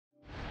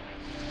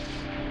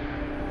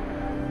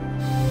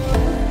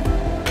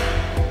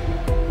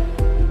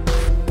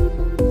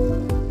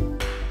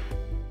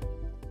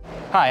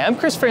Hi, I'm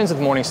Chris Franz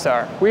with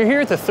Morningstar. We're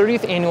here at the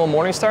 30th Annual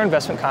Morningstar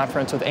Investment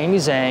Conference with Amy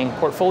Zhang,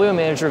 Portfolio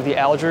Manager of the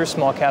Alger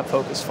Small Cap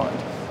Focus Fund.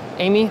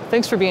 Amy,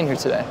 thanks for being here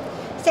today.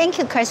 Thank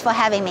you, Chris, for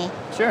having me.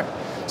 Sure.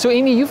 So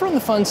Amy, you've run the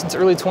fund since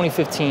early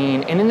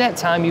 2015, and in that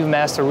time you've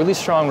amassed a really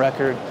strong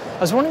record. I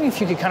was wondering if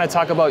you could kind of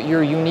talk about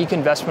your unique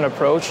investment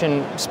approach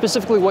and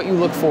specifically what you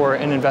look for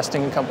in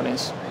investing in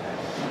companies.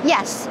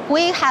 Yes,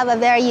 we have a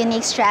very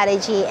unique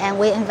strategy and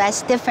we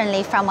invest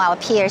differently from our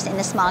peers in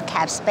the small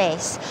cap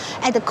space.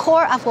 At the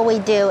core of what we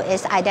do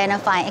is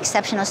identifying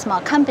exceptional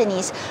small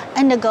companies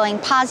undergoing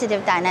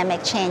positive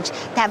dynamic change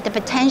that have the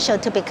potential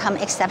to become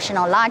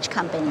exceptional large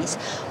companies.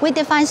 We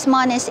define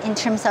smallness in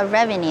terms of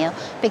revenue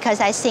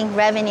because I think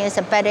revenue is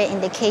a better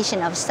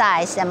indication of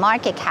size than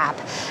market cap.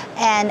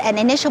 And an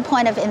initial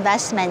point of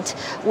investment,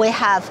 we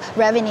have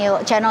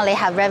revenue, generally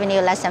have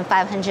revenue less than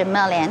 500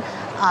 million.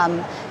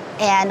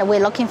 And we're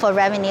looking for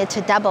revenue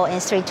to double in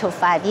 3 to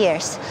 5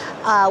 years.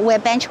 We're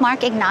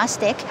benchmark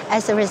agnostic.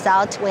 As a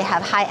result, we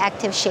have high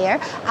active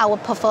share. Our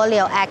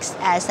portfolio acts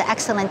as an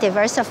excellent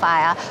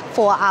diversifier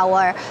for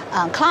our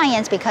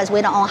clients because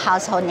we don't own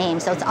household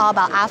names, so it's all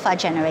about alpha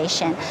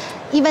generation.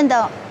 Even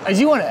though I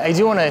do want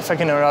to, if I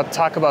can interrupt,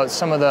 talk about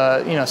some of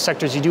the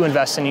sectors you do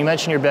invest in. You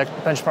mentioned you're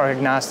benchmark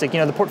agnostic.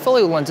 The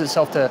portfolio lends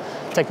itself to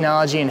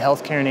technology and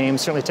healthcare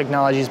names. Certainly,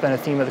 technology has been a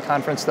theme of the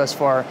conference thus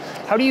far.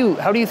 How do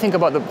you think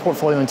about the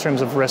portfolio in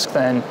terms of risk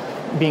then,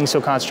 being so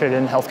concentrated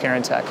in healthcare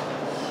and tech?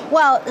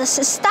 Well,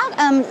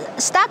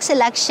 stock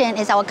selection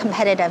is our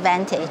competitive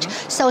advantage.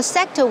 So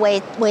sector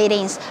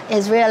weightings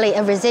is really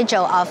a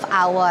residual of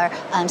our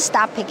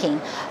stock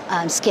picking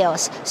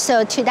skills.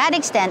 So to that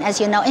extent,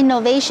 as you know,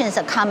 innovation is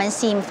a common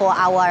theme for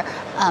our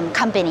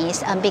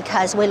companies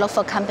because we look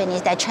for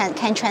companies that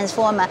can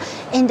transform an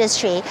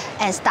industry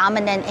and is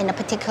dominant in a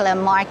particular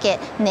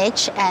market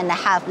niche and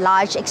have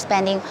large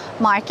expanding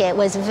market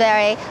with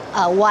very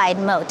wide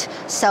moat.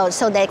 So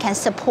they can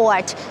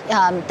support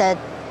the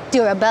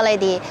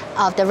durability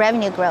of the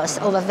revenue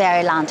growth over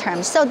very long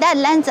term. So that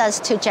lends us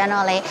to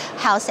generally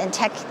health and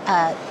tech,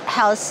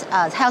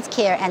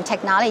 healthcare and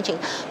technology.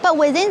 But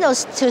within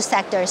those two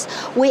sectors,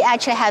 we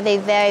actually have a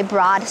very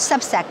broad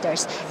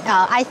subsectors.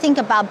 I think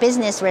about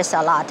business risk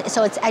a lot,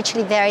 so it's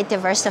actually very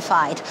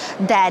diversified.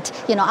 That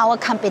our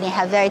company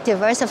have very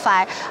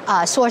diversified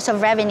source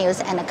of revenues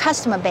and a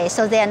customer base,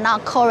 so they are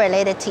not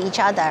correlated to each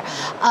other.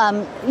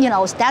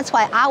 That's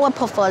why our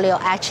portfolio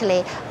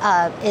actually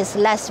is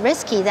less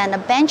risky than a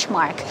benchmark.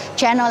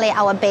 Generally,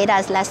 our beta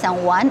is less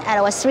than 1. At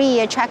our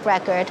 3-year track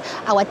record,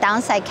 our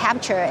downside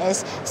capture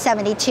is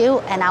 72,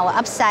 and our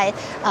upside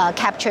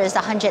capture is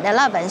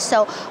 111.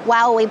 So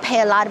while we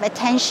pay a lot of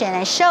attention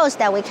and shows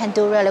that we can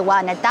do really well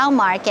in a down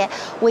market,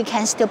 we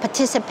can still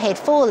participate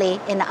fully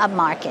in the up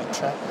market.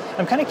 Okay.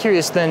 I'm kind of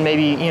curious then,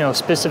 maybe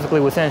specifically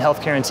within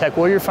healthcare and tech,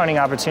 where you're finding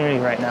opportunity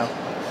right now.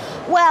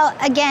 Well,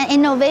 again,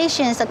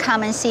 innovation is a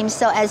common theme.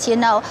 So as you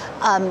know,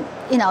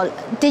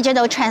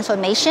 digital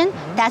transformation,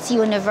 that's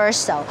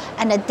universal.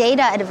 And the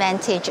data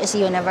advantage is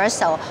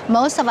universal.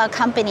 Most of our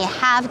company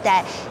have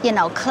that,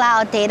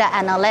 cloud data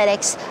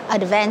analytics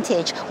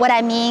advantage. What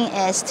I mean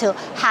is to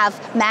have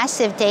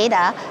massive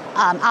data,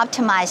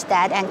 optimize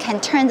that, and can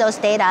turn those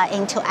data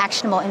into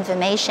actionable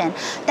information.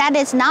 That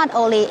is not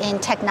only in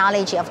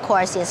technology, of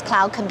course, it's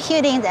cloud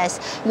computing, there's,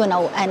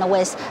 and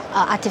with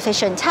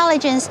artificial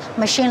intelligence,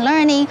 machine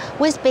learning,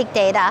 with big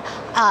data.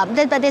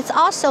 But it's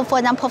also, for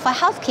example, for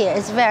healthcare,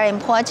 it's very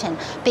important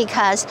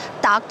because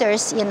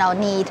doctors,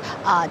 need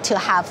to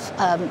have,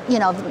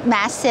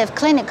 massive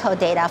clinical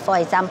data, for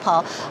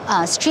example,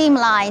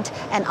 streamlined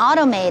and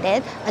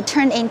automated,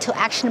 turned into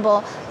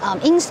actionable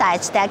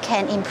insights that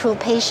can improve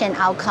patient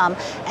outcome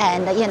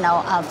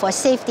and for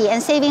safety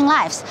and saving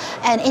lives.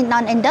 And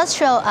on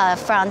industrial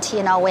front,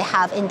 we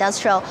have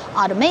industrial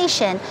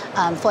automation,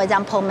 for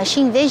example,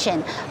 machine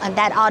vision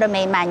that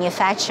automate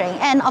manufacturing.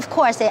 And of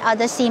course, the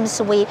other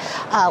themes we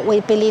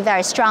believe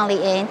very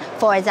strongly in,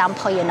 for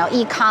example,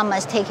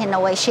 e-commerce taking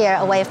away share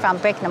away from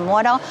brick and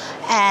mortar,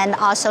 and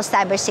also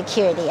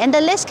cybersecurity. And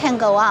the list can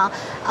go on,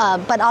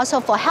 but also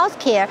for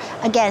healthcare,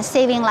 again,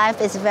 saving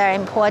life is very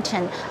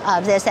important.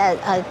 There's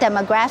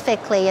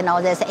demographically,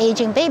 there's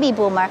aging baby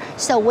boomer,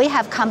 so we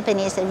have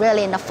companies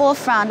really in the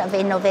forefront of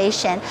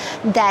innovation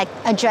that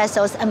address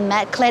those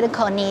unmet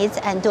clinical needs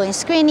and doing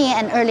screening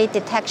and early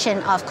detection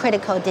of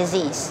critical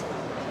disease.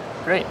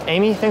 Great.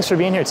 Amy, thanks for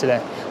being here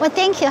today. Well,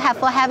 thank you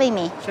for having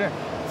me. Sure.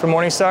 For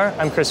Morningstar,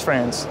 I'm Chris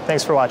Franz.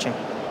 Thanks for watching.